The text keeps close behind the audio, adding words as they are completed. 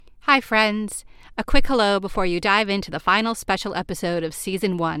Hi, friends. A quick hello before you dive into the final special episode of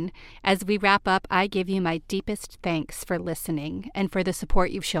Season 1. As we wrap up, I give you my deepest thanks for listening and for the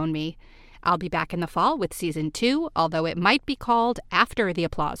support you've shown me. I'll be back in the fall with Season 2, although it might be called After the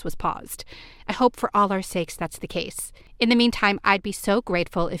Applause Was Paused. I hope for all our sakes that's the case. In the meantime, I'd be so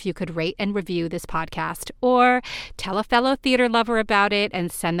grateful if you could rate and review this podcast, or tell a fellow theater lover about it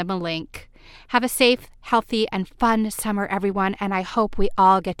and send them a link. Have a safe, healthy, and fun summer, everyone, and I hope we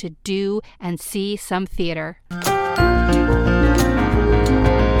all get to do and see some theater.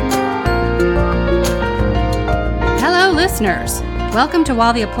 Hello, listeners. Welcome to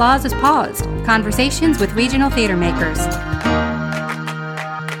While the Applause is Paused, Conversations with Regional Theater Makers.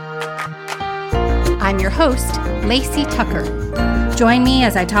 I'm your host, Lacey Tucker. Join me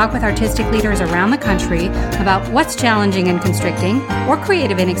as I talk with artistic leaders around the country about what's challenging and constricting, or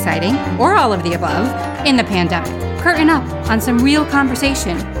creative and exciting, or all of the above, in the pandemic. Curtain up on some real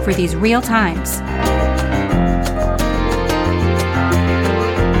conversation for these real times.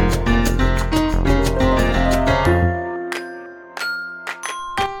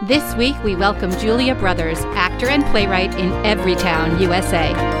 This week, we welcome Julia Brothers, actor and playwright in Everytown,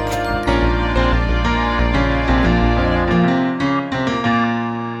 USA.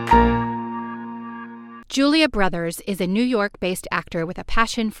 Julia Brothers is a New York-based actor with a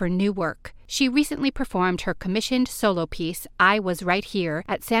passion for new work. She recently performed her commissioned solo piece, I Was Right Here,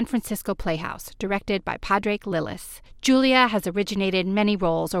 at San Francisco Playhouse, directed by Padraig Lillis. Julia has originated many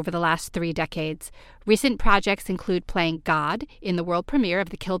roles over the last 3 decades. Recent projects include playing God in the world premiere of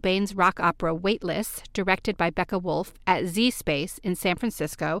the Kilbane's rock opera Weightless, directed by Becca Wolf, at Z Space in San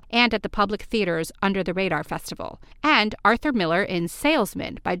Francisco and at the Public Theater's Under the Radar Festival, and Arthur Miller in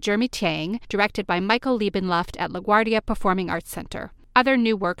Salesman by Jeremy Chang, directed by Michael Liebenluft at LaGuardia Performing Arts Center. Other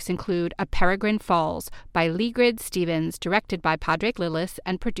new works include A Peregrine Falls by Ligrid Stevens, directed by Padraig Lillis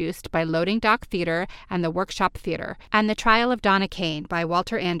and produced by Loading Dock Theater and the Workshop Theater, and The Trial of Donna Kane by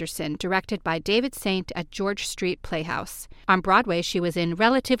Walter Anderson, directed by David Saint at George Street Playhouse. On Broadway, she was in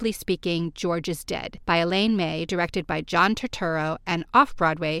Relatively Speaking, George is Dead by Elaine May, directed by John Turturro, and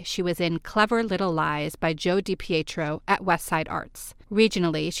off-Broadway, she was in Clever Little Lies by Joe DiPietro at West Side Arts.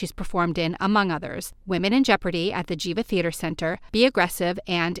 Regionally, she's performed in, among others, Women in Jeopardy at the Jiva Theater Center, Be Aggressive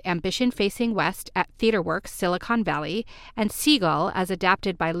and Ambition Facing West at TheaterWorks Silicon Valley, and Seagull as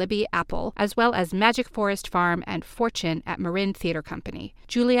adapted by Libby Apple, as well as Magic Forest Farm and Fortune at Marin Theater Company.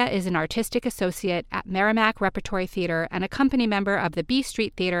 Julia is an artistic associate at Merrimack Repertory Theater and a company member of the B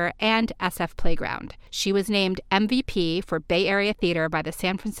Street Theater and SF Playground. She was named MVP for Bay Area Theater by the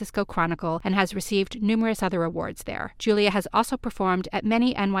San Francisco Chronicle and has received numerous other awards there. Julia has also performed at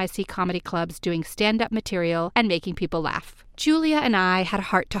many NYC comedy clubs doing stand-up material and making people laugh. Julia and I had a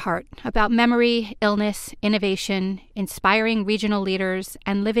heart-to-heart about memory, illness, innovation, inspiring regional leaders,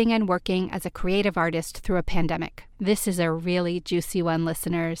 and living and working as a creative artist through a pandemic. This is a really juicy one,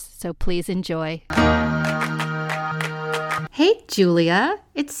 listeners, so please enjoy. Hey, Julia.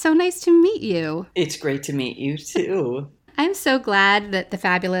 It's so nice to meet you. It's great to meet you, too. I'm so glad that the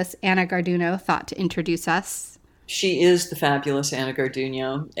fabulous Anna Garduno thought to introduce us. She is the fabulous Anna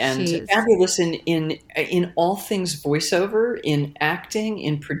Garduno, and fabulous in all things voiceover, in acting,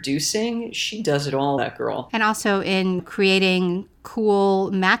 in producing. She does it all, that girl. And also in creating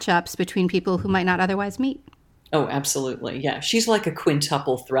cool matchups between people who might not otherwise meet. Oh, absolutely. Yeah, she's like a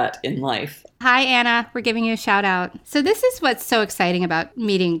quintuple threat in life. Hi, Anna. We're giving you a shout out. So this is what's so exciting about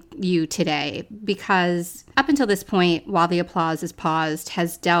meeting you today, because up until this point, While the Applause is Paused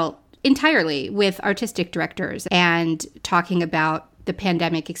has dealt entirely with artistic directors and talking about the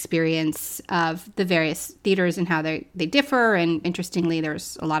pandemic experience of the various theaters and how they differ. And interestingly,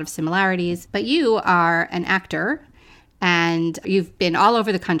 there's a lot of similarities. But you are an actor and you've been all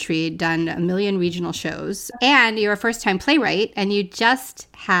over the country, done a million regional shows, and you're a first-time playwright, and you just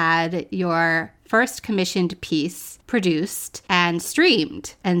had your first commissioned piece produced and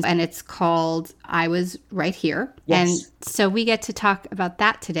streamed. And it's called I Was Right Here. Yes. And so we get to talk about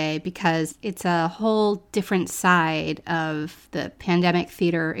that today because it's a whole different side of the pandemic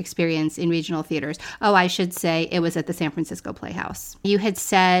theater experience in regional theaters. Oh, I should say it was at the San Francisco Playhouse. You had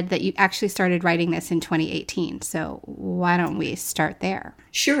said that you actually started writing this in 2018. So why don't we start there?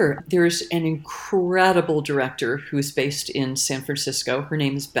 Sure. There's an incredible director who's based in San Francisco. Her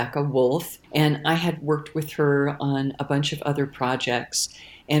name is Becca Wolf. And I had worked with her on a bunch of other projects.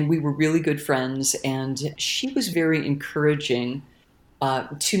 And we were really good friends. And she was very encouraging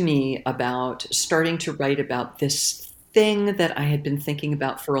to me about starting to write about this thing that I had been thinking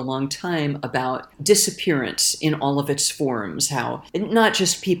about for a long time about disappearance in all of its forms, how not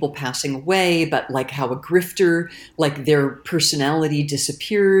just people passing away, but like how a grifter, like their personality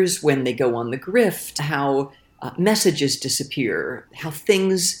disappears when they go on the grift, how messages disappear, how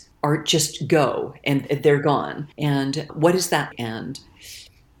things are just go and they're gone. And what is that end?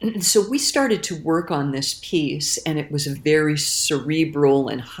 So we started to work on this piece, and it was very cerebral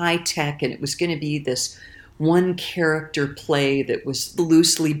and high tech, and it was going to be this one character play that was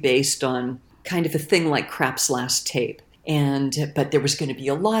loosely based on kind of a thing like Krapp's Last Tape. But there was going to be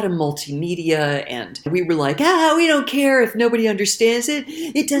a lot of multimedia, and we were like, we don't care if nobody understands it.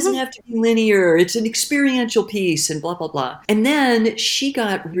 It doesn't have to be linear. It's an experiential piece and blah, blah, blah. And then she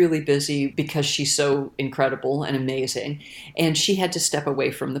got really busy because she's so incredible and amazing, and she had to step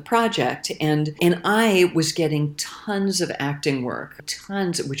away from the project. And I was getting tons of acting work,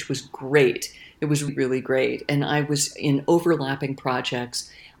 tons, which was great. It was really great. And I was in overlapping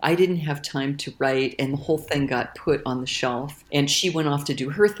projects. I didn't have time to write, and the whole thing got put on the shelf. And she went off to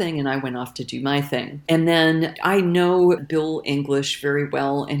do her thing, and I went off to do my thing. And then I know Bill English very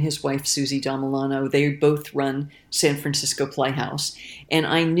well and his wife, Susie Damilano. They both run San Francisco Playhouse. And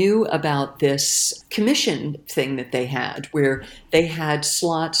I knew about this commission thing that they had, where they had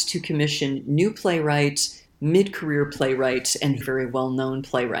slots to commission new playwrights, mid-career playwrights, and very well-known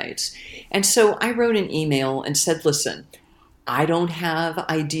playwrights. And so I wrote an email and said, listen, I don't have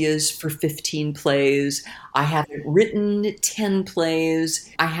ideas for 15 plays. I haven't written 10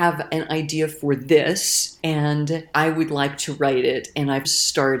 plays. I have an idea for this, and I would like to write it. And I've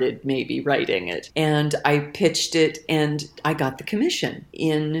started maybe writing it. And I pitched it, and I got the commission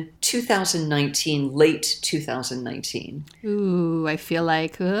in 2019, late 2019. Ooh, I feel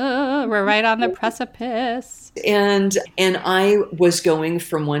like we're right on the precipice. And I was going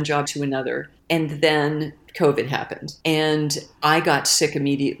from one job to another. And then COVID happened, and I got sick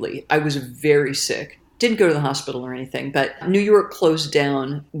immediately. I was very sick. Didn't go to the hospital or anything, but New York closed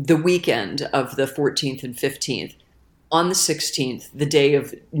down the weekend of the 14th and 15th. On the 16th, the day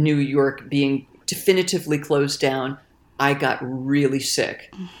of New York being definitively closed down, I got really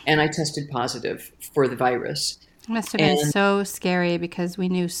sick, and I tested positive for the virus. It must have been so scary because we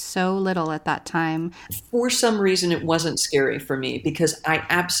knew so little at that time. For some reason, it wasn't scary for me because I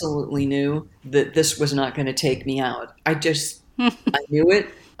absolutely knew that this was not going to take me out. I knew it.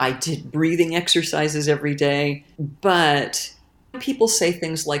 I did breathing exercises every day, but people say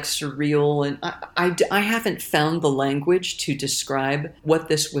things like surreal, and I haven't found the language to describe what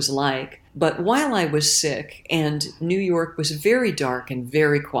this was like. But while I was sick, and New York was very dark and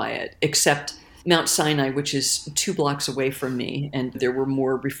very quiet, except Mount Sinai, which is 2 blocks away from me, and there were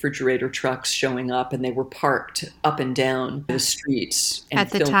more refrigerator trucks showing up, and they were parked up and down the streets. At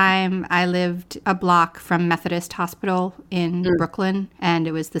the time, I lived a block from Methodist Hospital in Brooklyn, and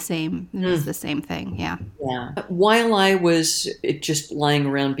it was the same. It was the same thing, yeah. Yeah. While I was just lying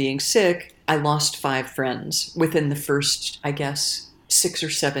around being sick, I lost 5 friends within the first, I guess, 6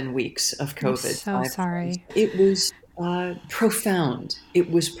 or 7 weeks of COVID. I'm so sorry. It was profound. It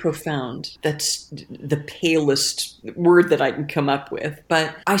was profound. That's the palest word that I can come up with.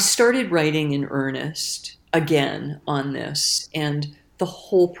 But I started writing in earnest again on this, and the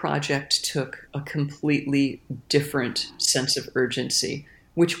whole project took a completely different sense of urgency,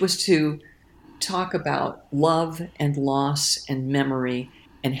 which was to talk about love and loss and memory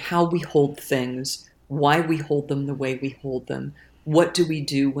and how we hold things, why we hold them the way we hold them. What do we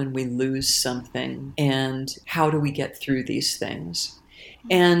do when we lose something? And how do we get through these things?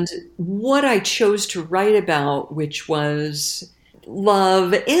 And what I chose to write about, which was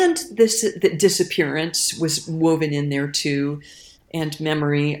love and the disappearance was woven in there too, and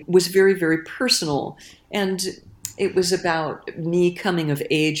memory, was very, very personal. And it was about me coming of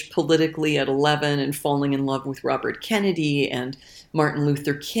age politically at 11 and falling in love with Robert Kennedy and Martin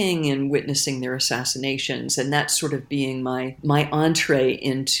Luther King and witnessing their assassinations, and that sort of being my entree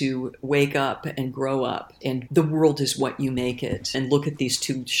into wake up and grow up, and the world is what you make it, and look at these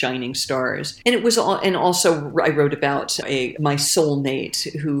 2 shining stars. And it was and also I wrote about my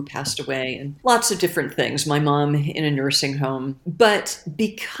soulmate who passed away, and lots of different things. My mom in a nursing home, but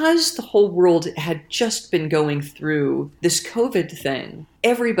because the whole world had just been going through this COVID thing,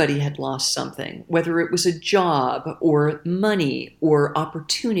 everybody had lost something, whether it was a job or money or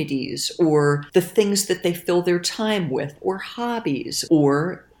opportunities or the things that they fill their time with or hobbies,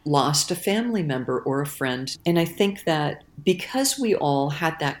 or lost a family member or a friend. And I think that because we all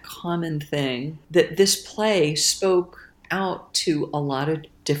had that common thing, that this play spoke out to a lot of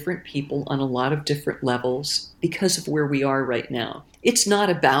different people on a lot of different levels because of where we are right now. It's not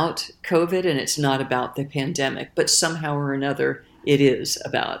about COVID and it's not about the pandemic, but somehow or another, it is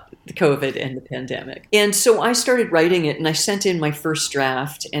about the COVID and the pandemic. And so I started writing it and I sent in my first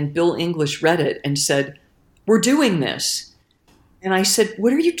draft and Bill English read it and said, "We're doing this." And I said,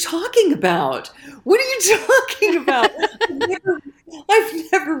 "What are you talking about? What are you talking about?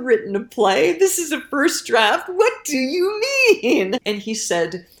 I've never written a play. This is a first draft. What do you mean?" And he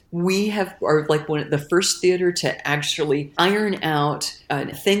said, "We are like the first theater to actually iron out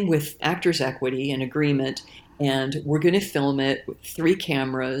a thing with Actors Equity, an agreement, and we're going to film it with 3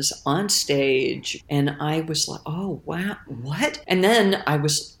 cameras on stage." And I was like, "Oh, wow, what?" And then I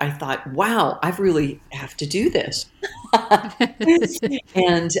thought, wow, I really have to do this.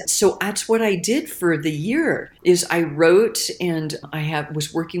 And so that's what I did for the year is I wrote, and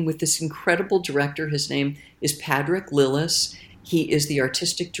was working with this incredible director. His name is Padraig Lillis. He is the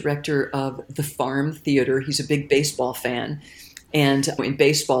artistic director of the Farm Theater. He's a big baseball fan. And in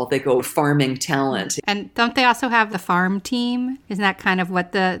baseball, they go farming talent. And don't they also have the farm team? Isn't that kind of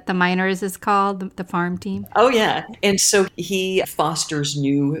what the minors is called, the farm team? Oh, yeah. And so he fosters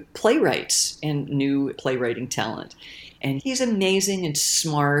new playwrights and new playwriting talent. And he's amazing and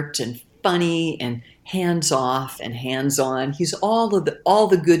smart and funny and hands-off and hands-on. He's all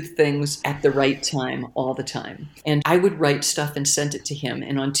the good things at the right time, all the time. And I would write stuff and send it to him.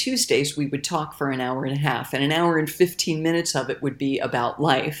 And on Tuesdays, we would talk for an hour and a half. And an hour and 15 minutes of it would be about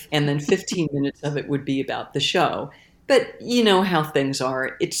life. And then 15 minutes of it would be about the show. But you know how things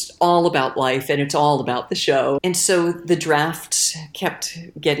are. It's all about life and it's all about the show. And so the drafts kept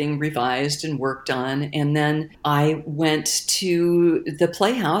getting revised and worked on. And then I went to the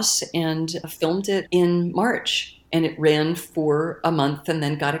Playhouse and filmed it in March. And it ran for a month and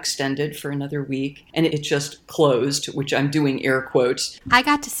then got extended for another week. And it just closed, which I'm doing air quotes. I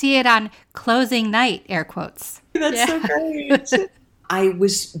got to see it on closing night, air quotes. That's so great. I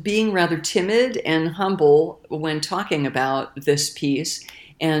was being rather timid and humble when talking about this piece.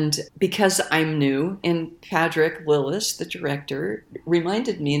 And because I'm new, and Padraig Lillis, the director,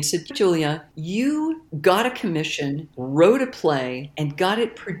 reminded me and said, "Julia, you got a commission, wrote a play, and got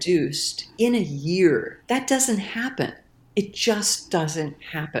it produced in a year. That doesn't happen. It just doesn't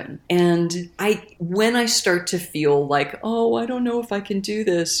happen." And when I start to feel like, oh, I don't know if I can do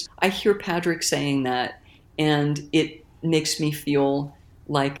this, I hear Padraig saying that, and it makes me feel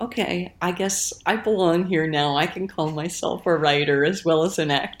like, okay, I guess I belong here now. I can call myself a writer as well as an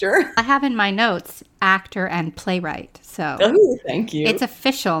actor. I have in my notes actor and playwright. So oh, thank you. It's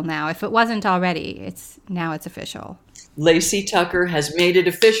official now. If it wasn't already, it's official. Lacey Tucker has made it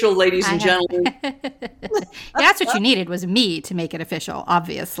official, ladies and gentlemen. That's what you needed, was me to make it official,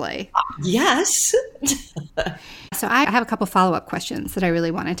 obviously. Yes. So I have a couple follow-up questions that I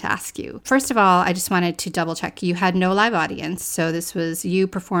really wanted to ask you. First of all, I just wanted to double check. You had no live audience, so this was you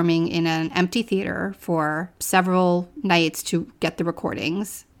performing in an empty theater for several nights to get the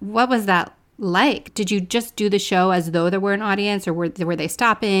recordings. What was that like? Did you just do the show as though there were an audience, or were they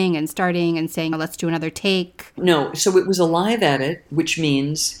stopping and starting and saying, oh, let's do another take? No, so it was a live edit, which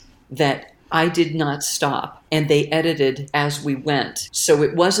means that I did not stop, and they edited as we went. So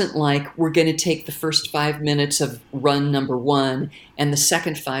it wasn't like we're going to take the first 5 minutes of run number 1 and the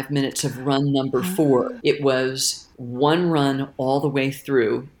second 5 minutes of run number 4. It was one run all the way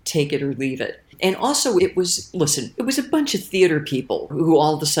through, take it or leave it. And also it was a bunch of theater people who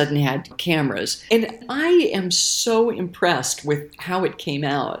all of a sudden had cameras. And I am so impressed with how it came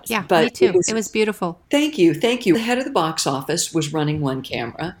out. Yeah, but me too. It was beautiful. Thank you. The head of the box office was running one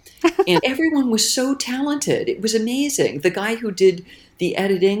camera. And everyone was so talented. It was amazing. The guy who did the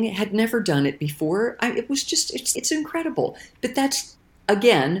editing had never done it before. It's incredible. But that's,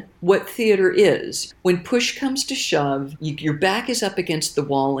 again, what theater is. When push comes to shove, your back is up against the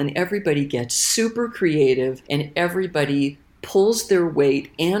wall and everybody gets super creative and everybody pulls their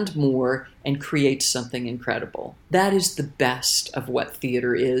weight and more and creates something incredible. That is the best of what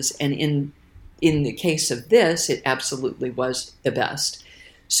theater is. And in the case of this, it absolutely was the best.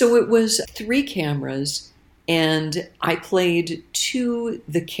 So it was 3 cameras, and I played to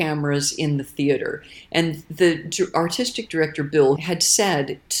the cameras in the theater. And the artistic director, Bill, had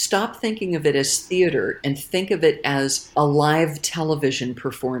said, stop thinking of it as theater and think of it as a live television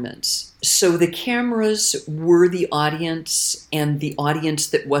performance. So the cameras were the audience, and the audience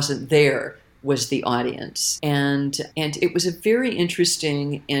that wasn't there was the audience. And it was a very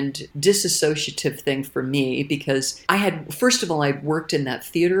interesting and disassociative thing for me because first of all, I'd worked in that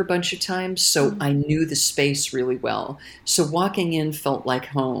theater a bunch of times, so I knew the space really well. So walking in felt like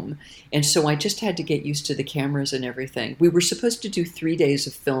home. And so I just had to get used to the cameras and everything. We were supposed to do 3 days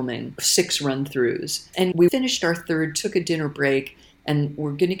of filming, 6 run-throughs. And we finished our third, took a dinner break, and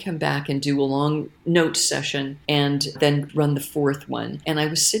we're going to come back and do a long note session and then run the fourth one. And I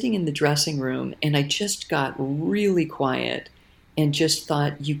was sitting in the dressing room and I just got really quiet and just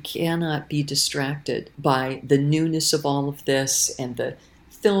thought, you cannot be distracted by the newness of all of this and the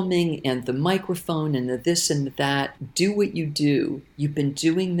filming and the microphone and the this and the that. Do what you do. You've been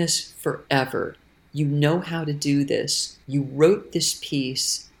doing this forever. You know how to do this. You wrote this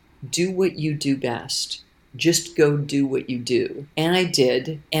piece. Do what you do best. Just go do what you do. And I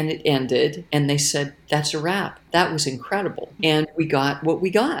did, and it ended, and they said, that's a wrap. That was incredible. And we got what we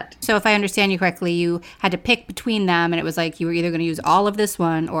got. So if I understand you correctly, you had to pick between them, and it was like you were either going to use all of this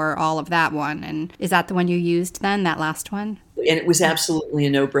one or all of that one. And is that the one you used then, that last one? And it was absolutely a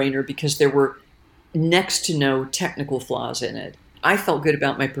no-brainer because there were next to no technical flaws in it. I felt good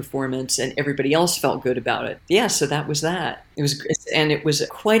about my performance and everybody else felt good about it. Yeah, so that was that. It was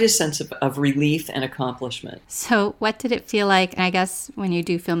quite a sense of relief and accomplishment. So what did it feel like? And I guess when you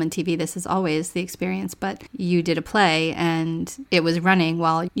do film and TV, this is always the experience, but you did a play and it was running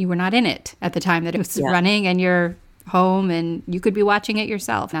while you were not in it at the time that it was running, and you're home and you could be watching it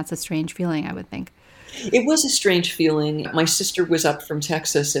yourself. That's a strange feeling, I would think. It was a strange feeling. My sister was up from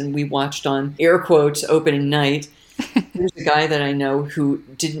Texas and we watched on air quotes opening night. There's a guy that I know who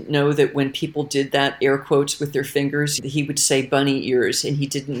didn't know that when people did that air quotes with their fingers, he would say bunny ears, and he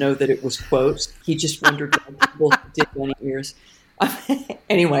didn't know that it was quotes. He just wondered why people did bunny ears.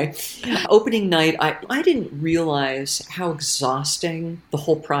 Anyway, opening night, I didn't realize how exhausting the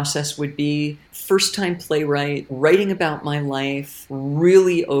whole process would be. First-time playwright, writing about my life,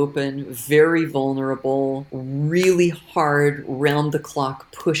 really open, very vulnerable, really hard,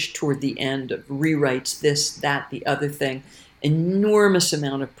 round-the-clock push toward the end of rewrites, this, that, the other thing. Enormous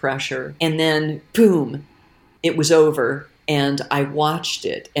amount of pressure. And then, boom, it was over. And I watched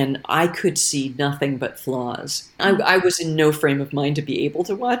it, and I could see nothing but flaws. I was in no frame of mind to be able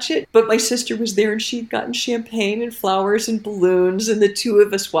to watch it, but my sister was there, and she'd gotten champagne and flowers and balloons, and the two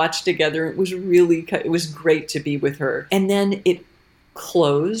of us watched together. It was great to be with her. And then it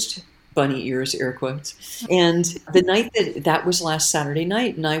closed. Bunny ears, air quotes. And the night that was last Saturday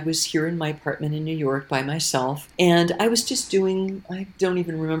night, and I was here in my apartment in New York by myself, and I was just I don't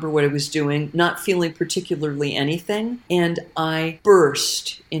even remember what I was doing, not feeling particularly anything, and I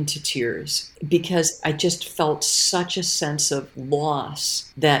burst into tears because I just felt such a sense of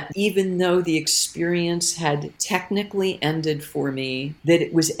loss that even though the experience had technically ended for me, that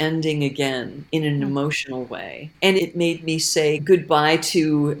it was ending again in an emotional way. And it made me say goodbye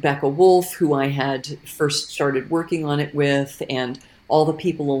to Becca Wolf, who I had first started working on it with, and all the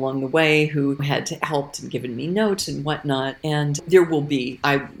people along the way who had helped and given me notes and whatnot. And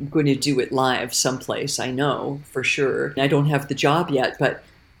I'm going to do it live someplace, I know for sure. I don't have the job yet, but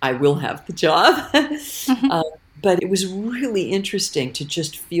I will have the job. But it was really interesting to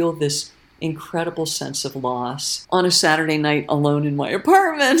just feel this incredible sense of loss on a Saturday night alone in my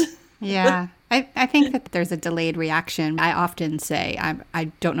apartment. Yeah. I think that there's a delayed reaction. I often say I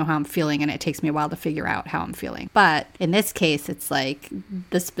don't know how I'm feeling, and it takes me a while to figure out how I'm feeling. But in this case, it's like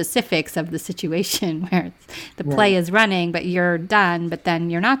the specifics of the situation where the play is running, but you're done, but then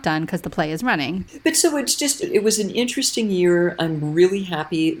you're not done because the play is running. But so it was an interesting year. I'm really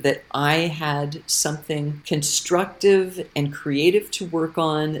happy that I had something constructive and creative to work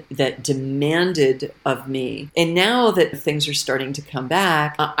on that demanded of me. And now that things are starting to come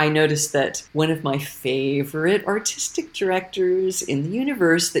back, I noticed that one of my favorite artistic directors in the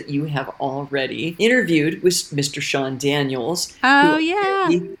universe that you have already interviewed was Mr. Sean Daniels. Oh,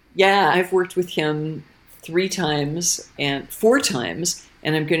 yeah. Yeah, I've worked with him 4 times, and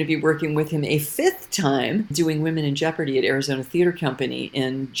I'm going to be working with him a 5th time doing Women in Jeopardy at Arizona Theater Company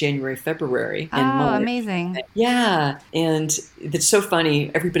in January, February. Oh, amazing. Yeah, and it's so funny.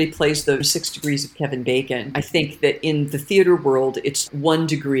 Everybody plays the 6 degrees of Kevin Bacon. I think that in the theater world, it's 1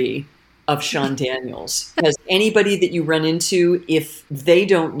 degree of Sean Daniels. Because anybody that you run into, if they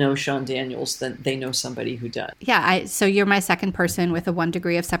don't know Sean Daniels, then they know somebody who does. Yeah, so you're my second person with a 1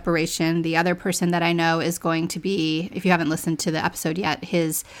 degree of separation. The other person that I know is going to be, if you haven't listened to the episode yet,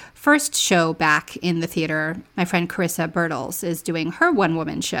 his first show back in the theater, my friend Carissa Bertels is doing her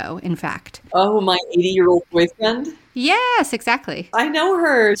one-woman show, in fact. Oh, my 80-year-old boyfriend? Yes, exactly. I know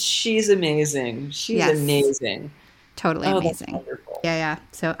her. She's amazing. She's amazing. Totally amazing. That's wonderful. Yeah.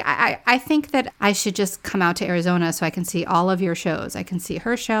 So I think that I should just come out to Arizona so I can see all of your shows. I can see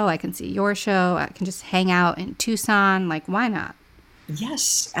her show. I can see your show. I can just hang out in Tucson. Like, why not?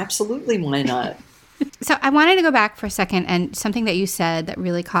 Yes, absolutely. Why not? So I wanted to go back for a second, and something that you said that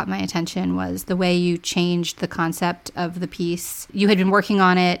really caught my attention was the way you changed the concept of the piece. You had been working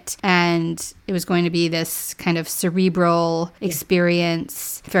on it, and it was going to be this kind of cerebral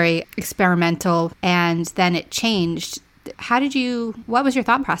experience, very experimental, and then it changed. What was your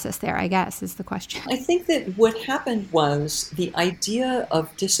thought process there, I guess, is the question. I think that what happened was the idea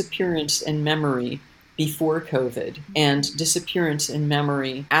of disappearance and memory before COVID and disappearance in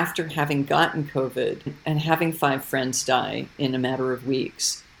memory after having gotten COVID and having 5 friends die in a matter of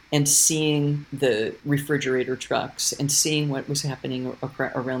weeks and seeing the refrigerator trucks and seeing what was happening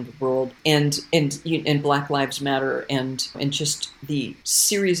around the world and Black Lives Matter and just the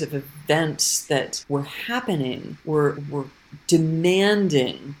series of events that were happening were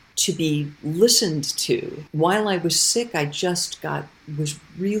demanding to be listened to. While I was sick, I just was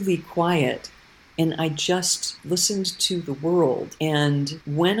really quiet. And I just listened to the world. And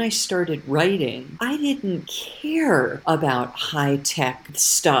when I started writing, I didn't care about high-tech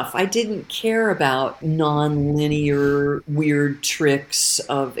stuff. I didn't care about non-linear, weird tricks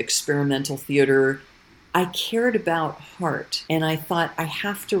of experimental theater. I cared about heart, and I thought, I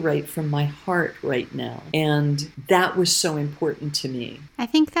have to write from my heart right now. And that was so important to me. I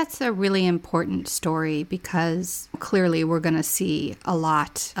think that's a really important story because clearly we're going to see a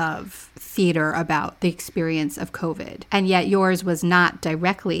lot of theater about the experience of COVID. And yet yours was not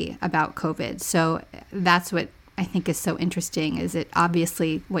directly about COVID. So that's what I think is so interesting, is it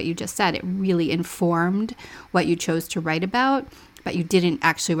obviously what you just said, it really informed what you chose to write about. But you didn't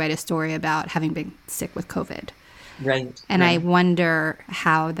actually write a story about having been sick with COVID. Right. And I wonder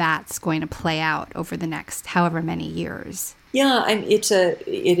how that's going to play out over the next however many years. Yeah, it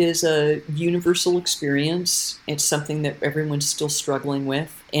is a universal experience. It's something that everyone's still struggling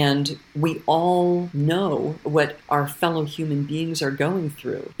with. And we all know what our fellow human beings are going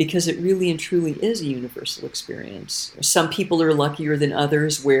through because it really and truly is a universal experience. Some people are luckier than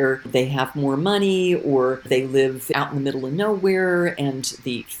others where they have more money or they live out in the middle of nowhere and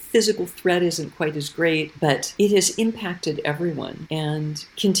the physical threat isn't quite as great, but it has impacted everyone and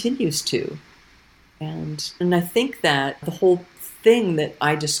continues to. And I think that the whole thing that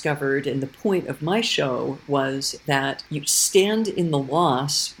I discovered and the point of my show was that you stand in the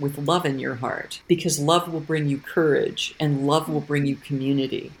loss with love in your heart because love will bring you courage and love will bring you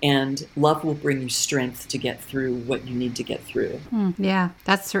community and love will bring you strength to get through what you need to get through. Yeah,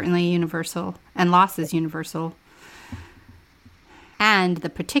 that's certainly universal. And loss is universal. And the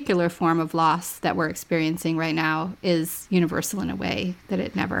particular form of loss that we're experiencing right now is universal in a way that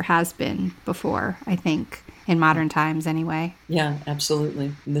it never has been before, I think, in modern times anyway. Yeah,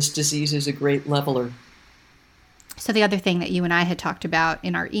 absolutely. And this disease is a great leveler. So the other thing that you and I had talked about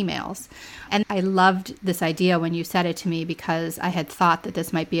in our emails, and I loved this idea when you said it to me because I had thought that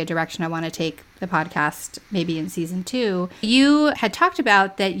this might be a direction I want to take the podcast maybe in season 2. You had talked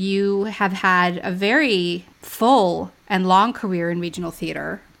about that you have had a very full and long career in regional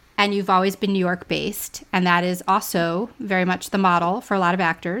theater, and you've always been New York based, and that is also very much the model for a lot of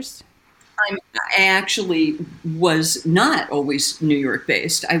actors. I actually was not always New York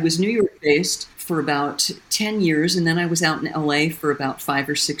based. I was New York based for about 10 years, and then I was out in LA for about 5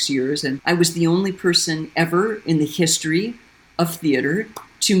 or 6 years, and I was the only person ever in the history of theater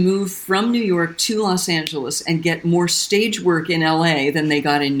to move from New York to Los Angeles and get more stage work in LA than they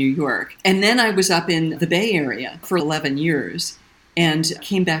got in New York. And then I was up in the Bay Area for 11 years and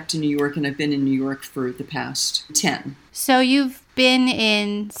came back to New York, and I've been in New York for the past 10. So you've been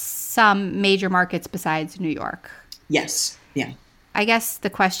in some major markets besides New York? Yes, yeah. I guess the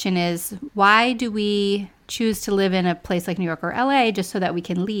question is, why do we choose to live in a place like New York or LA just so that we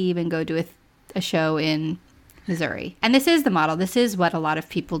can leave and go do a show in Missouri? And this is the model. This is what a lot of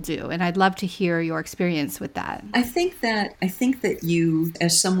people do. And I'd love to hear your experience with that. I think that you,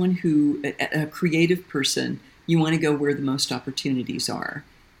 as someone a creative person, you want to go where the most opportunities are.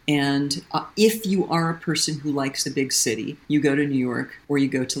 And if you are a person who likes a big city, you go to New York or you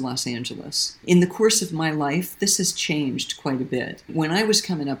go to Los Angeles. In the course of my life, this has changed quite a bit. When I was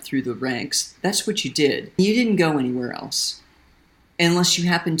coming up through the ranks, that's what you did. You didn't go anywhere else unless you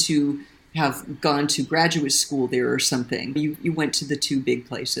happened to have gone to graduate school there or something. You went to the 2 big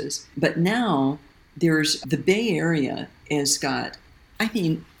places. But now there's the Bay Area has got I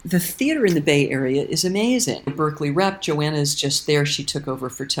mean, the theater in the Bay Area is amazing. Berkeley rep, Joanna is just there. She took over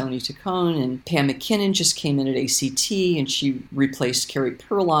for Tony Taccone, and Pam McKinnon just came in at ACT, and she replaced Carrie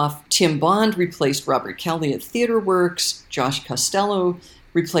Perloff. Tim Bond replaced Robert Kelly at TheaterWorks. Josh Costello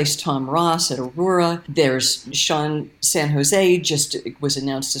replaced Tom Ross at Aurora. There's Sean San Jose, just was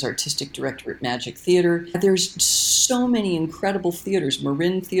announced as artistic director at Magic Theater. There's so many incredible theaters.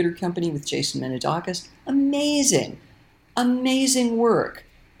 Marin Theater Company with Jason Menadakis. Amazing, amazing work.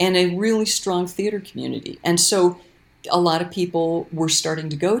 And a really strong theater community. And so a lot of people were starting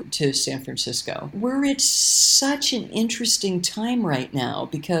to go to San Francisco. We're at such an interesting time right now,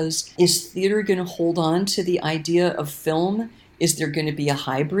 because is theater going to hold on to the idea of film? Is there going to be a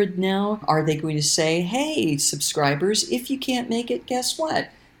hybrid now? Are they going to say, hey, subscribers, if you can't make it, guess what?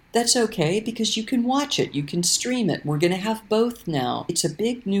 That's okay, because you can watch it, you can stream it. We're going to have both now. It's a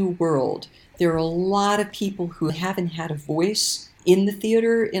big new world. There are a lot of people who haven't had a voice in the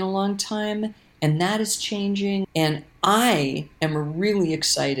theater in a long time, and that is changing. And I am really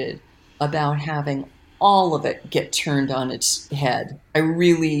excited about having all of it get turned on its head. I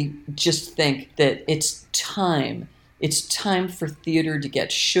really just think that it's time. It's time for theater to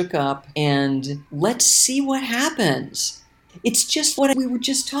get shook up, and let's see what happens. It's just what we were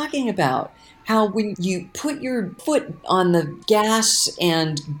just talking about. How when you put your foot on the gas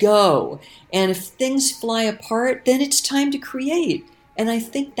and go, and if things fly apart, then it's time to create. And I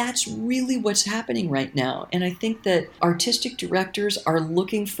think that's really what's happening right now. And I think that artistic directors are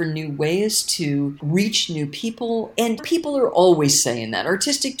looking for new ways to reach new people. And people are always saying that.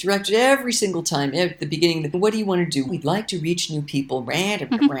 Artistic directors, every single time at the beginning, what do you want to do? We'd like to reach new people.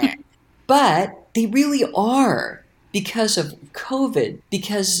 But they really are, because of COVID,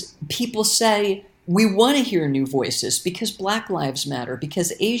 because people say, we want to hear new voices, because Black lives matter,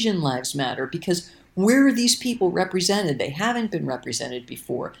 because Asian lives matter, because where are these people represented? They haven't been represented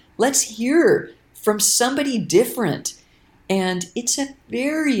before. Let's hear from somebody different. And it's a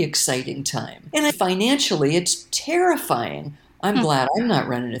very exciting time. And financially, it's terrifying. I'm glad I'm not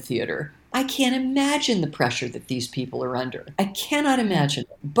running a theater. I can't imagine the pressure that these people are under. I cannot imagine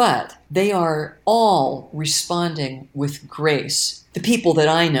it. But they are all responding with grace. The people that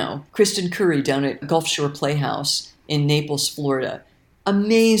I know, Kristen Curry down at Gulf Shore Playhouse in Naples, Florida,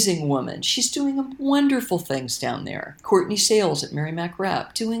 amazing woman. She's doing wonderful things down there. Courtney Sales at Merrimack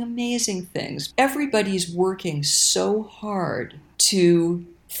Rep, doing amazing things. Everybody's working so hard to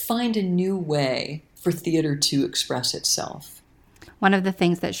find a new way for theater to express itself. One of the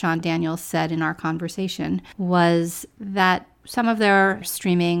things that Sean Daniels said in our conversation was that some of their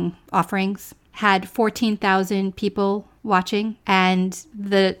streaming offerings had 14,000 people watching, and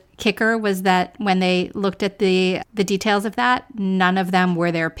the kicker was that when they looked at the details of that, none of them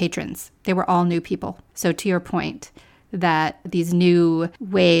were their patrons. They were all new people. So to your point, that these new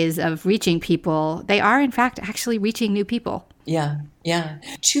ways of reaching people, they are in fact actually reaching new people. Yeah.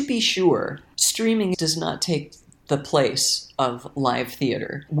 To be sure, streaming does not take the place of live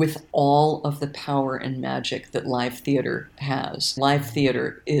theater with all of the power and magic that live theater has. Live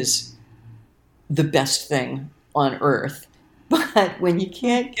theater is the best thing on earth. But when you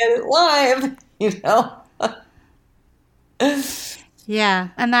can't get it live, Yeah,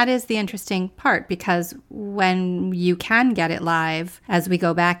 and that is the interesting part, because when you can get it live, as we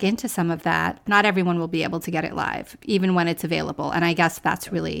go back into some of that, not everyone will be able to get it live, even when it's available. And I guess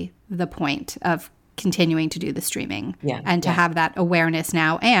that's really the point of continuing to do the streaming and to have that awareness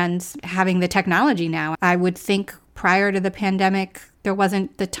now and having the technology now. I would think prior to the pandemic, there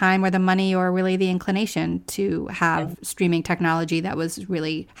wasn't the time or the money or really the inclination to have streaming technology that was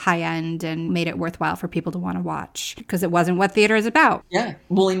really high end and made it worthwhile for people to want to watch, because it wasn't what theater is about. Yeah.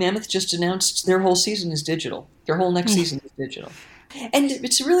 Woolly Mammoth just announced their whole season is digital. Their whole next season is digital. And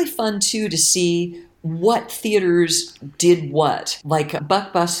it's really fun, too, to see what theaters did what. Like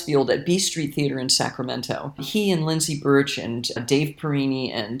Buck Busfield at B Street Theater in Sacramento. He and Lindsay Birch and Dave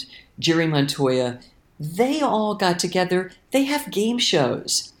Perini and Jerry Montoya, they all got together. They have game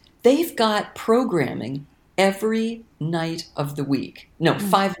shows. They've got programming every night of the week. No,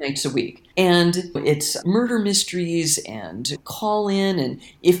 5 nights a week. And it's murder mysteries and call in. And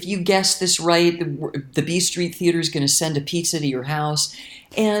if you guess this right, the B Street Theater is going to send a pizza to your house.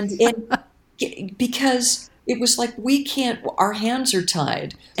 And because it was like, our hands are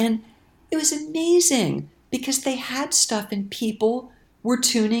tied. And it was amazing because they had stuff and people were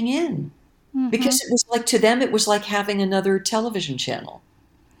tuning in. Because it was like, to them, it was like having another television channel.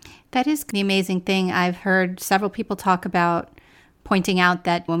 That is the amazing thing. I've heard several people talk about pointing out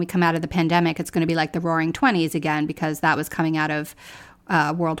that when we come out of the pandemic, it's going to be like the Roaring '20s again, because that was coming out of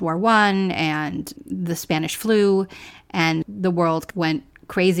World War I and the Spanish flu, and the world went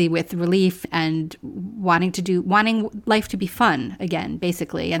crazy with relief and wanting life to be fun again,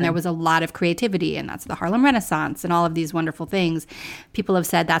 basically. And there was a lot of creativity, and that's the Harlem Renaissance and all of these wonderful things. People have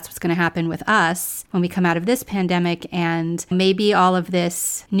said that's what's going to happen with us when we come out of this pandemic, and maybe all of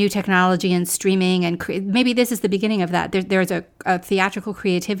this new technology and streaming, and maybe this is the beginning of that. There's a theatrical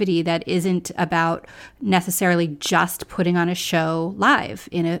creativity that isn't about necessarily just putting on a show live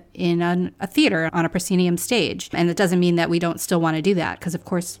in a theater on a proscenium stage. And it doesn't mean that we don't still want to do that, because of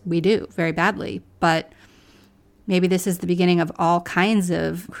course we do very badly. But maybe this is the beginning of all kinds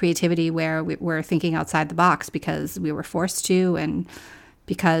of creativity where we're thinking outside the box because we were forced to, and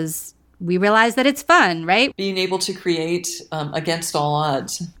because we realize that it's fun, right? Being able to create against all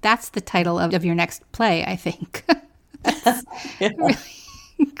odds. That's the title of your next play, I think. Yeah.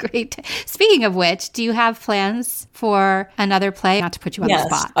 Really great. Speaking of which, do you have plans for another play? Not to put you on the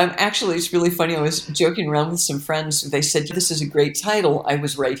spot. Actually, it's really funny. I was joking around with some friends. They said, this is a great title. I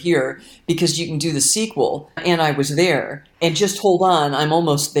was right here because you can do the sequel. And I was there. And just hold on, I'm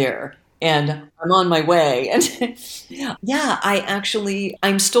almost there. And I'm on my way. And yeah,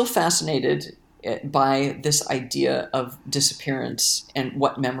 I'm still fascinated by this idea of disappearance and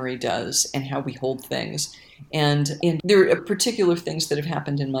what memory does and how we hold things. And there are particular things that have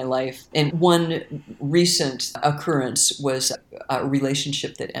happened in my life. And one recent occurrence was a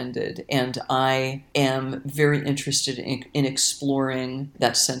relationship that ended. And I am very interested in exploring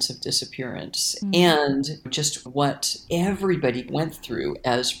that sense of disappearance and just what everybody went through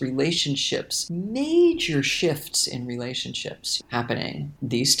as relationships, major shifts in relationships happening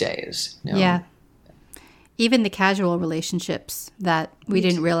these days. Yeah. Even the casual relationships that we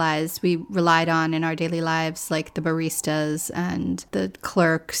didn't realize we relied on in our daily lives, like the baristas and the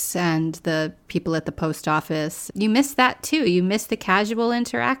clerks and the people at the post office. You miss that too. You miss the casual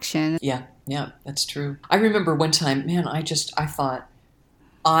interaction. Yeah, that's true. I remember one time, I thought,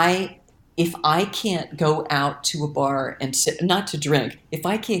 if I can't go out to a bar and sit, not to drink, if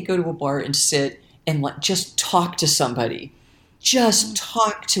I can't go to a bar and sit and just talk to somebody, just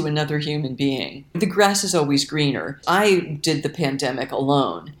talk to another human being. The grass is always greener. I did the pandemic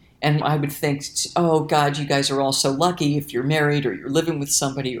alone, and I would think, oh God, you guys are all so lucky if you're married or you're living with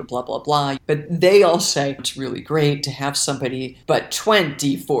somebody or blah, blah, blah. But they all say it's really great to have somebody, but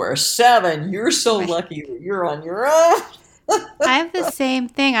 24/7, you're so lucky that you're on your own. I have the same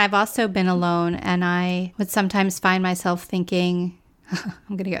thing. I've also been alone, and I would sometimes find myself thinking,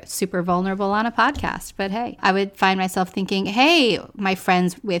 I'm going to get super vulnerable on a podcast, but hey, I would find myself thinking, hey, my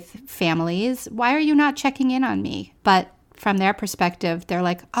friends with families, why are you not checking in on me? But from their perspective, they're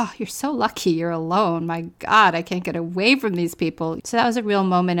like, oh, you're so lucky you're alone. My God, I can't get away from these people. So that was a real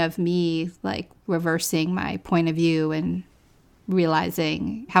moment of me reversing my point of view and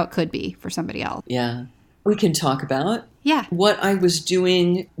realizing how it could be for somebody else. Yeah. We can talk about what I was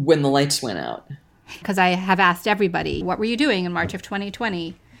doing when the lights went out. Because I have asked everybody, what were you doing in March of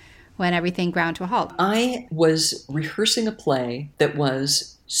 2020 when everything ground to a halt? I was rehearsing a play that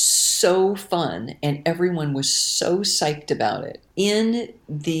was so fun and everyone was so psyched about it. In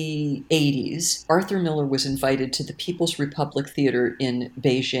the 80s, Arthur Miller was invited to the People's Republic Theater in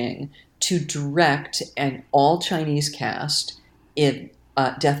Beijing to direct an all-Chinese cast in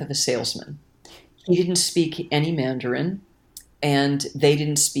Death of a Salesman. He didn't speak any Mandarin. And they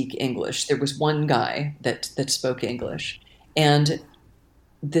didn't speak English. There was one guy that spoke English. And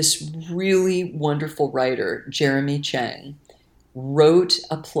this really wonderful writer, Jeremy Chang, wrote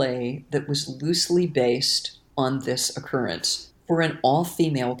a play that was loosely based on this occurrence for an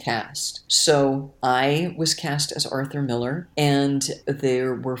all-female cast. So I was cast as Arthur Miller, and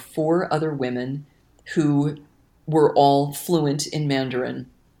there were 4 other women who were all fluent in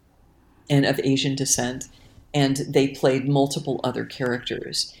Mandarin and of Asian descent. And they played multiple other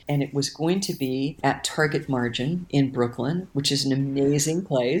characters. And it was going to be at Target Margin in Brooklyn, which is an amazing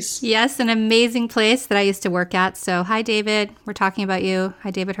place. Yes, an amazing place that I used to work at. So, hi, David. We're talking about you.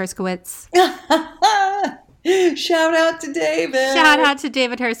 Hi, David Herskowitz. Shout out to David. Shout out to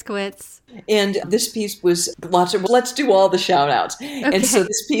David Herskowitz. And this piece was let's do all the shout outs. Okay. And so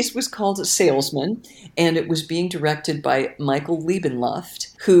this piece was called Salesman, and it was being directed by Michael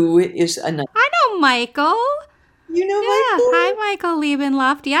Liebenluft, who is I know Michael. You know Michael? Hi, Michael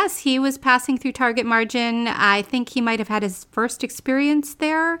Liebenluft. Yes, he was passing through Target Margin. I think he might have had his first experience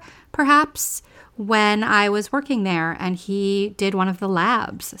there, perhaps, when I was working there, and he did one of the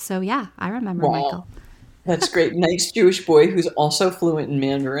labs. So yeah, I remember Michael. That's great. Nice Jewish boy who's also fluent in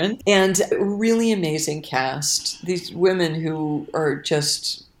Mandarin. And really amazing cast. These women who are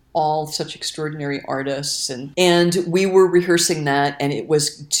just all such extraordinary artists. And we were rehearsing that, and it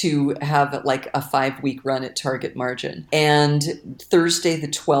was to have like a 5-week run at Target Margin. And Thursday the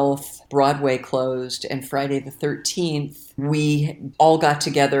 12th, Broadway closed, and Friday the 13th, we all got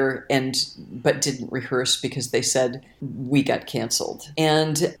together but didn't rehearse because they said we got canceled.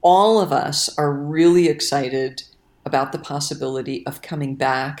 And all of us are really excited about the possibility of coming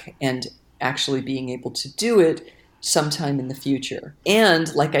back and actually being able to do it sometime in the future.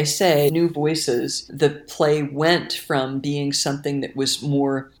 And like I say, New Voices, the play went from being something that was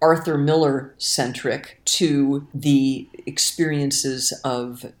more Arthur Miller centric to the experiences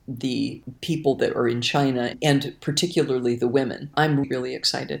of the people that are in China, and particularly the women. I'm really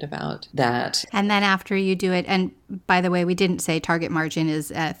excited about that. And then after you do it, and by the way, we didn't say Target Margin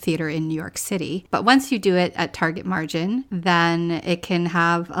is a theater in New York City, but once you do it at Target Margin, then it can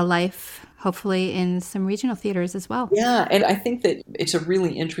have a life hopefully in some regional theaters as well. Yeah, and I think that it's a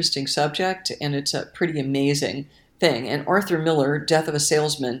really interesting subject, and it's a pretty amazing thing. And Arthur Miller, Death of a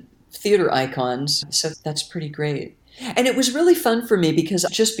Salesman, theater icons, so that's pretty great. And it was really fun for me because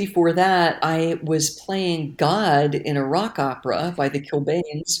just before that, I was playing God in a rock opera by the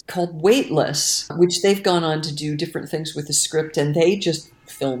Kilbanes called Weightless, which they've gone on to do different things with the script, and they just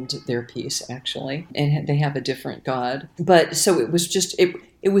filmed their piece, actually, and they have a different God. But so it was just,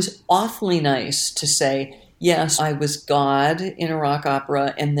 it was awfully nice to say, yes, I was God in a rock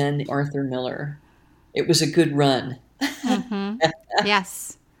opera and then Arthur Miller. It was a good run. Mm-hmm.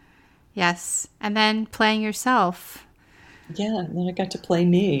 Yes. Yes. And then playing yourself. Yeah, and then I got to play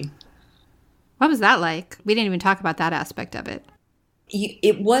me. What was that like? We didn't even talk about that aspect of it.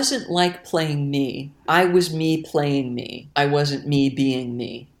 It wasn't like playing me. I was me playing me. I wasn't me being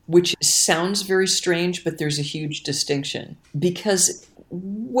me, which sounds very strange, but there's a huge distinction. Because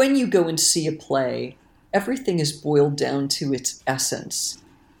when you go and see a play, everything is boiled down to its essence.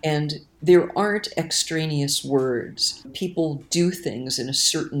 And there aren't extraneous words. People do things in a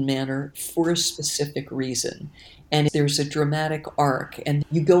certain manner for a specific reason. And there's a dramatic arc, and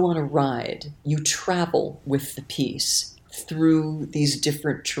you go on a ride. You travel with the piece through these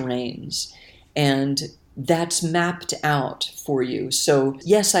different terrains. And that's mapped out for you. So,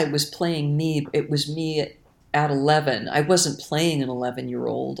 yes, I was playing me. It was me at 11. I wasn't playing an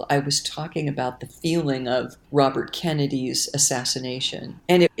 11-year-old. I was talking about the feeling of Robert Kennedy's assassination.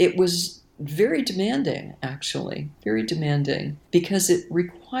 And it was very demanding, actually, very demanding, because it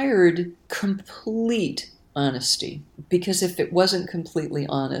required complete honesty. Because if it wasn't completely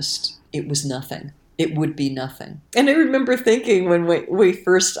honest, it was nothing. It would be nothing. And I remember thinking when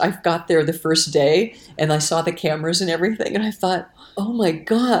I got there the first day and I saw the cameras and everything, and I thought, oh my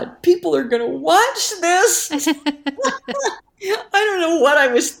God, people are going to watch this. I don't know what I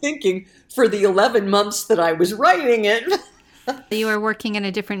was thinking for the 11 months that I was writing it. You were working in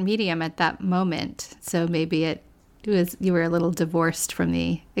a different medium at that moment. So maybe you were a little divorced from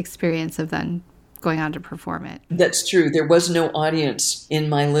the experience of then going on to perform it. That's true. There was no audience in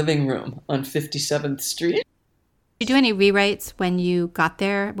my living room on 57th Street. Did you do any rewrites when you got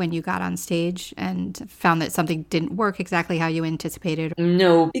there, when you got on stage and found that something didn't work exactly how you anticipated?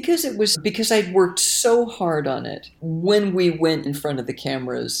 No, because I'd worked so hard on it. When we went in front of the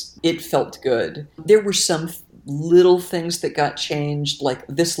cameras, it felt good. There were some little things that got changed, like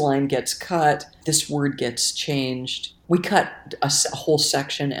this line gets cut, this word gets changed. We cut a whole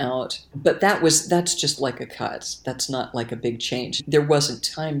section out, but that's just like a cut. That's not like a big change. There wasn't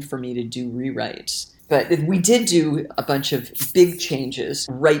time for me to do rewrites. But we did do a bunch of big changes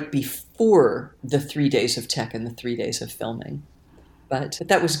right before the 3 days of tech and the 3 days of filming. But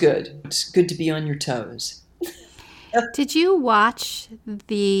that was good. It's good to be on your toes. Did you watch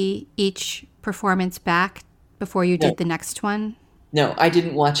each performance back before you did the next one? No, I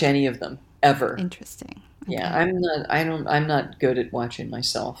didn't watch any of them, ever. Interesting. Okay. Yeah, I'm not good at watching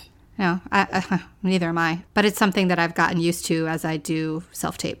myself. No, neither am I. But it's something that I've gotten used to as I do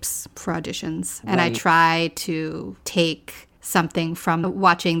self-tapes for auditions. And I try to take something from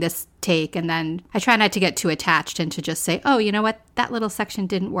watching this take, and then I try not to get too attached and to just say, oh, you know what, that little section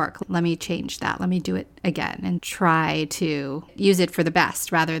didn't work. Let me change that. Let me do it again, and try to use it for the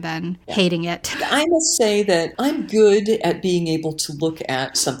best rather than hating it. I must say that I'm good at being able to look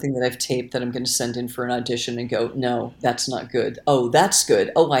at something that I've taped that I'm going to send in for an audition and go, no, that's not good. Oh, that's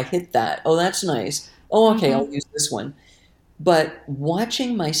good. Oh, I hit that. Oh, that's nice. Oh, okay, I'll use this one. But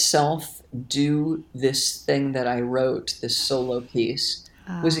watching myself do this thing that I wrote, this solo piece,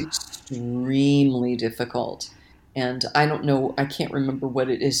 was extremely difficult And I don't know, I can't remember what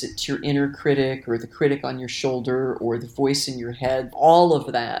it is. It's your inner critic or the critic on your shoulder or the voice in your head. All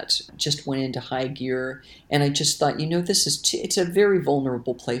of that just went into high gear. And I just thought, it's a very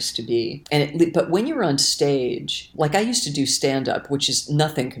vulnerable place to be. But when you're on stage, like I used to do stand-up, which is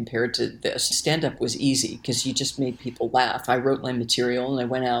nothing compared to this. Stand-up was easy because you just made people laugh. I wrote my material and I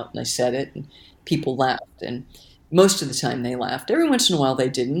went out and I said it and people laughed. And most of the time they laughed. Every once in a while they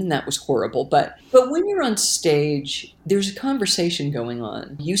didn't, and that was horrible. But when you're on stage, there's a conversation going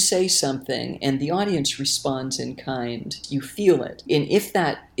on. You say something, and the audience responds in kind. You feel it. And if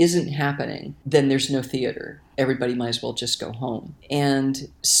that isn't happening, then there's no theater. Everybody might as well just go home. And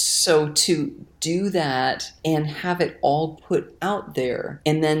so to do that and have it all put out there,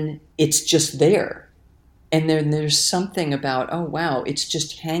 and then it's just there. And then there's something about, oh, wow, it's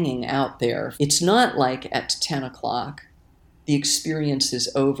just hanging out there. It's not like at 10 o'clock, the experience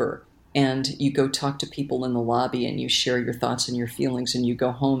is over, and you go talk to people in the lobby and you share your thoughts and your feelings and you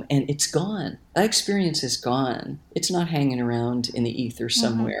go home and it's gone. That experience is gone. It's not hanging around in the ether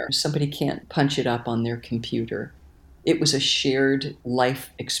somewhere. Mm-hmm. Somebody can't punch it up on their computer. It was a shared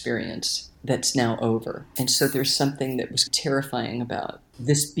life experience that's now over. And so there's something that was terrifying about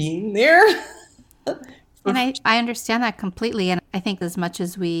this being there. And I understand that completely. And I think as much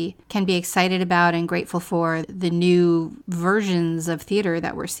as we can be excited about and grateful for the new versions of theater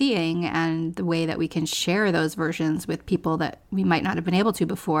that we're seeing and the way that we can share those versions with people that we might not have been able to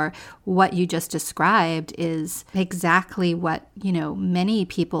before, what you just described is exactly what, many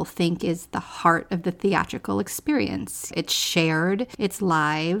people think is the heart of the theatrical experience. It's shared, it's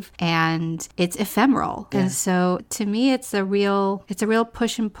live, and it's ephemeral. Yeah. And so to me, it's a real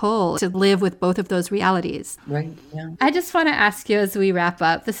push and pull to live with both of those realities. Right. Yeah. I just want to ask you as we wrap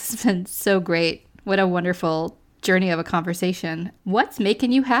up, this has been so great. What a wonderful journey of a conversation. What's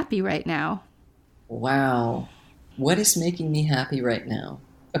making you happy right now? Wow. What is making me happy right now?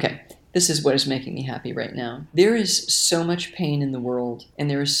 Okay. This is what is making me happy right now. There is so much pain in the world, and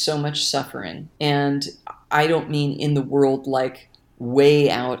there is so much suffering. And I don't mean in the world like way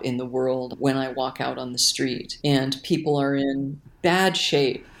out in the world when I walk out on the street and people are in bad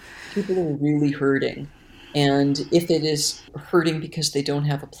shape. People are really hurting. And if it is hurting because they don't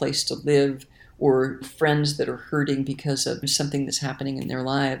have a place to live, or friends that are hurting because of something that's happening in their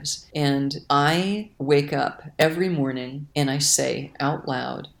lives, and I wake up every morning and I say out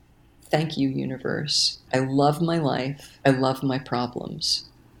loud, thank you, universe. I love my life. I love my problems.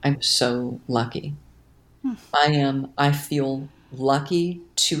 I'm so lucky. I feel lucky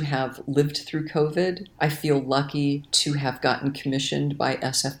to have lived through COVID. I feel lucky to have gotten commissioned by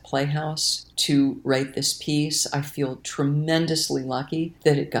SF Playhouse to write this piece. I feel tremendously lucky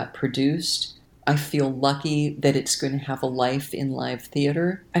that it got produced. I feel lucky that it's going to have a life in live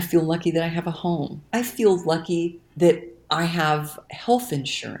theater. I feel lucky that I have a home. I feel lucky that I have health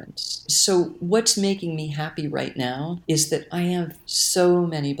insurance. So what's making me happy right now is that I have so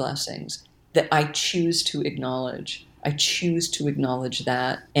many blessings that I choose to acknowledge. I choose to acknowledge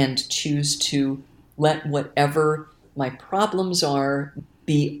that and choose to let whatever my problems are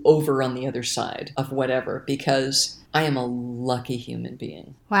be over on the other side of whatever, because I am a lucky human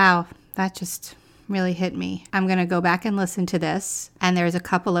being. Wow, that just really hit me. I'm going to go back and listen to this. And there's a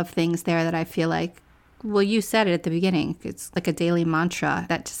couple of things there that I feel like, well, you said it at the beginning. It's like a daily mantra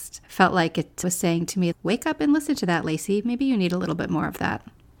that just felt like it was saying to me, wake up and listen to that, Lacey. Maybe you need a little bit more of that.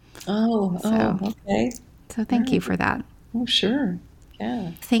 Okay. So thank you for that. Oh, sure.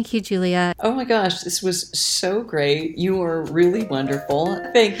 Yeah. Thank you, Julia. Oh my gosh, this was so great. You are really wonderful.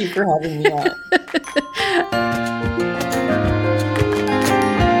 Thank you for having me on.